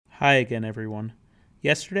Hi again, everyone.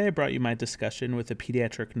 Yesterday I brought you my discussion with a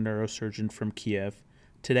pediatric neurosurgeon from Kiev.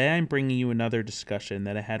 Today I'm bringing you another discussion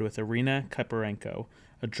that I had with Irina Kaparenko,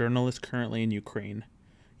 a journalist currently in Ukraine.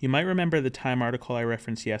 You might remember the Time article I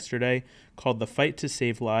referenced yesterday called "The Fight to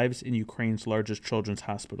Save Lives in Ukraine's Largest Children's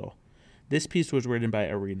Hospital." This piece was written by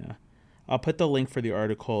Irina. I'll put the link for the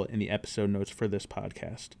article in the episode notes for this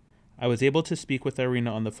podcast. I was able to speak with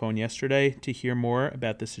Irina on the phone yesterday to hear more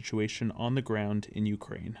about the situation on the ground in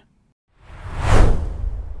Ukraine.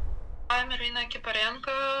 I'm Irina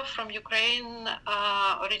Kaparenko from Ukraine.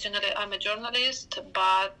 Originally, I'm a journalist,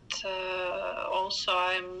 but also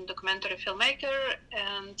I'm a documentary filmmaker,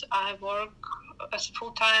 and I work as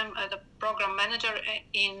full-time as a program manager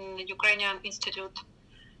in Ukrainian Institute.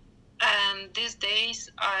 And these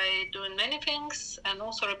days, I do many things and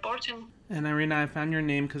also reporting. And Irina, I found your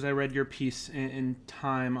name because I read your piece in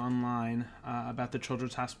Time online about the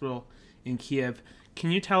Children's Hospital in Kiev. Can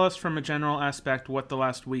you tell us from a general aspect what the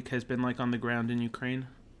last week has been like on the ground in Ukraine?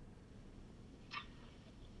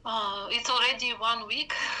 It's already 1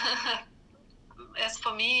 week. As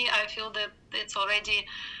for me, I feel that it's already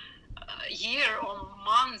a year or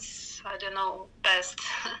months, I don't know, best.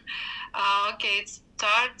 It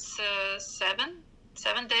starts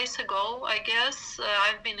 7 days ago, I guess.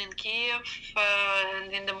 I've been in Kiev,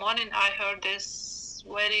 and in the morning I heard this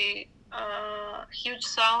very huge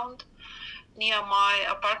sound near my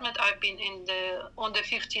apartment. I've been on the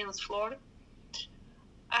 15th floor.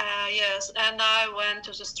 Yes, and I went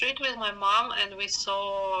to the street with my mom, and we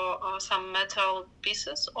saw some metal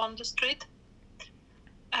pieces on the street.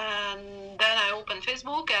 And then I opened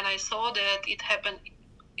Facebook, and I saw that it happened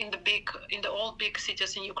in all big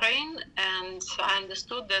cities in Ukraine, and I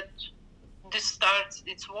understood that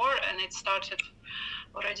it's war, and it started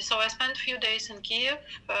already. So I spent a few days in Kiev,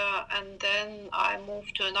 and then I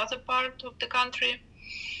moved to another part of the country.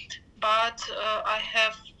 But I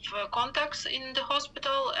have contacts in the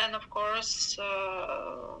hospital, and of course,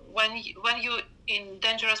 when you're in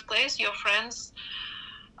dangerous place, your friends,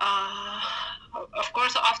 of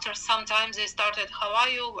course, after some time they started, how are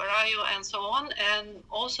you, where are you, and so on. And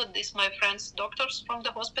also my friends, doctors from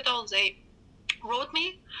the hospital, they wrote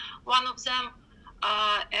me, one of them,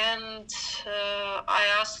 and I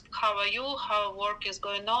asked, how are you, how work is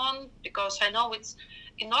going on, because I know it's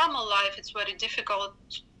in normal life it's very difficult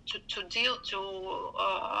to deal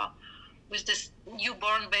with this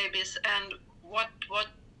newborn babies, and what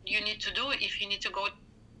you need to do if you need to go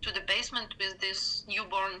to the basement with this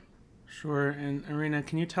newborn. Sure. And Irina,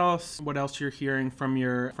 can you tell us what else you're hearing from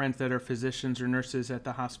your friends that are physicians or nurses at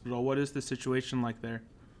the hospital? What is the situation like there?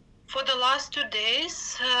 For the last 2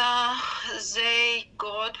 days, they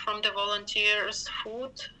got from the volunteers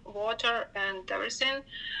food, water, and everything.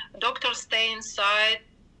 Doctors stay inside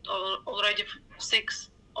already 6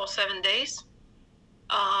 or 7 days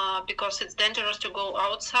because it's dangerous to go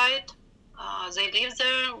outside. They live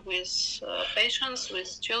there with patients,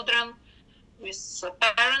 with children, with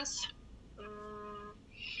parents.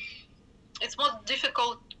 It's more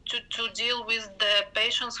difficult to deal with the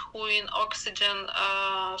patients who in oxygen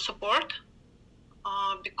support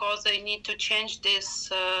because they need to change this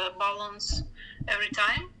balance every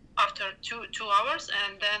time after two hours,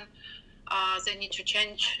 and then they need to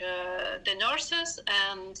change the nurses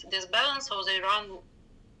and this balance, so they run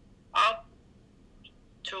up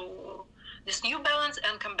to this new balance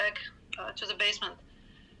and come back to the basement.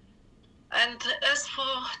 And as for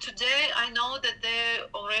today, I know that they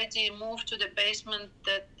already moved to the basement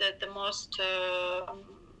that the most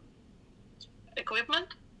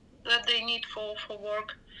equipment that they need for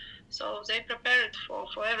work. So they prepared for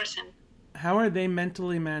everything. How are they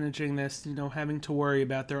mentally managing this, having to worry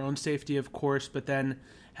about their own safety, of course, but then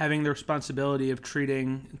having the responsibility of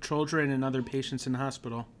treating children and other patients in the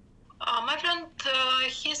hospital? My friend,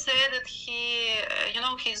 he said that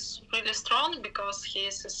he's really strong because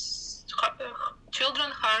he's a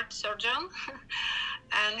children heart surgeon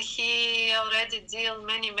and he already deal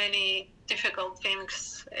many difficult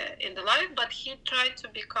things in the life, but he tried to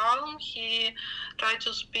be calm. He tried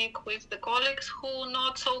to speak with the colleagues who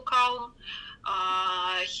not so calm.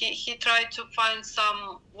 He tried to find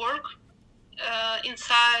some work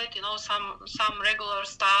inside, some regular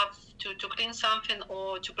stuff to clean something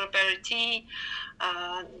or to prepare tea,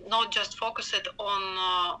 not just focus it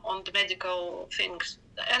on the medical things.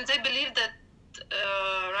 And they believe that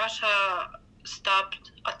Russia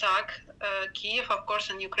stopped attack Kiev, of course,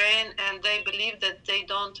 in Ukraine, and they believe that they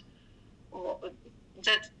don't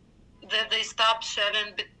that they stopped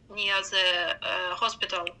shelling near the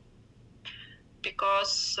hospital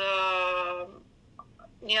because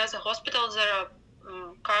near the hospital there are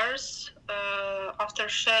cars after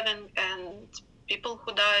shelling and people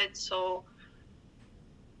who died. So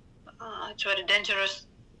it's very dangerous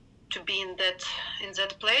to be in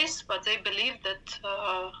that place. But they believe that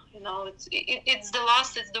it's the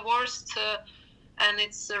last, it's the worst, and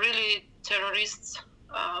it's really terrorists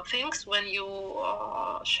things when you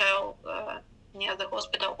shell near the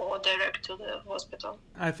hospital or direct to the hospital.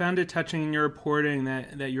 I found it touching in your reporting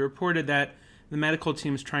that you reported that the medical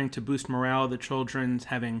team is trying to boost morale of the children,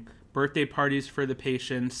 having birthday parties for the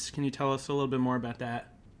patients. Can you tell us a little bit more about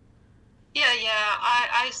that? Yeah.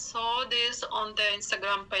 I saw this on the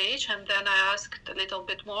Instagram page, and then I asked a little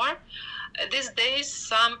bit more. These days,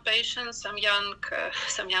 some patients, some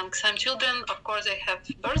children, of course, they have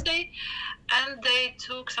birthday, and they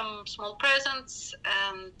took some small presents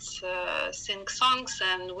and sing songs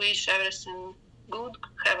and wish everything good,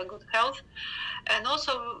 have a good health. And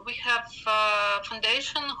also, we have a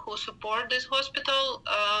foundation who support this hospital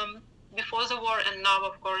before the war, and now,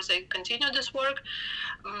 of course, they continue this work.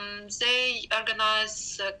 They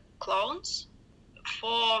organize clones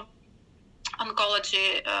for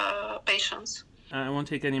oncology patients. I won't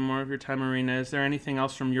take any more of your time, Irina. Is there anything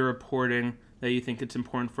else from your reporting that you think it's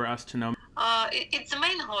important for us to know? It's the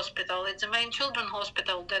main hospital. It's the main children's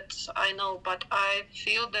hospital that I know, but I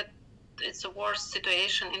feel that it's a worse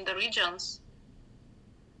situation in the regions.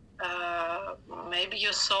 Maybe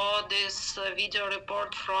you saw this video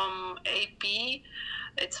report from AP.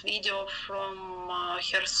 It's video from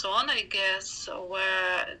Kherson, I guess,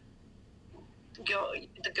 where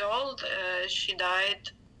the girl, she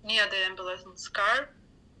died near the ambulance car,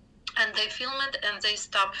 and they film it and they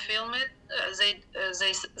stop film it.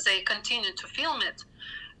 They continue to film it,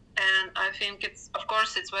 and I think it's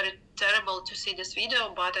very terrible to see this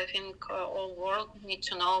video. But I think all world need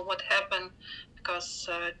to know what happened, because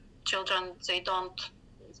children they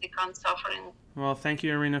can't suffer. Well, thank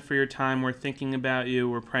you, Irina, for your time. We're thinking about you.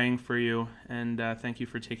 We're praying for you, and thank you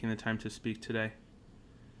for taking the time to speak today.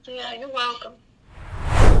 Yeah, you're welcome.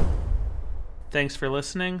 Thanks for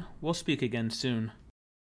listening. We'll speak again soon.